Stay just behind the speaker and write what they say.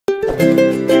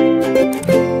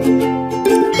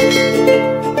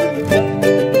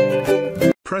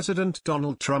President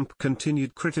Donald Trump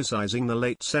continued criticizing the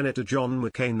late Senator John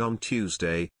McCain on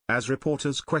Tuesday, as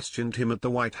reporters questioned him at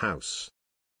the White House.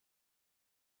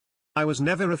 "I was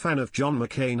never a fan of John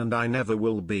McCain and I never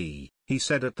will be," he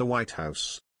said at the White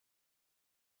House.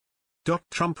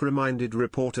 Trump reminded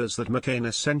reporters that McCain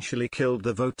essentially killed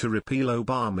the vote to repeal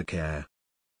Obamacare.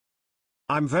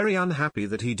 "I'm very unhappy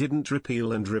that he didn't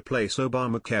repeal and replace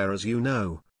Obamacare. As you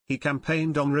know, he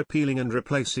campaigned on repealing and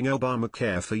replacing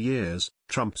Obamacare for years,"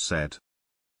 Trump said.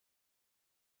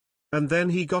 "And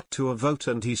then he got to a vote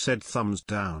and he said thumbs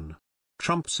down."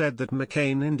 Trump said that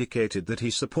McCain indicated that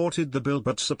he supported the bill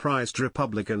but surprised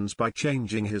Republicans by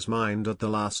changing his mind at the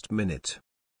last minute.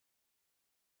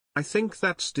 "I think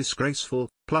that's disgraceful,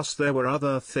 plus there were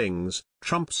other things,"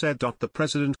 Trump said. The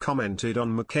president commented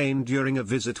on McCain during a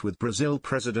visit with Brazil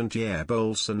President Jair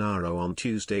Bolsonaro on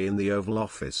Tuesday in the Oval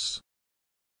Office.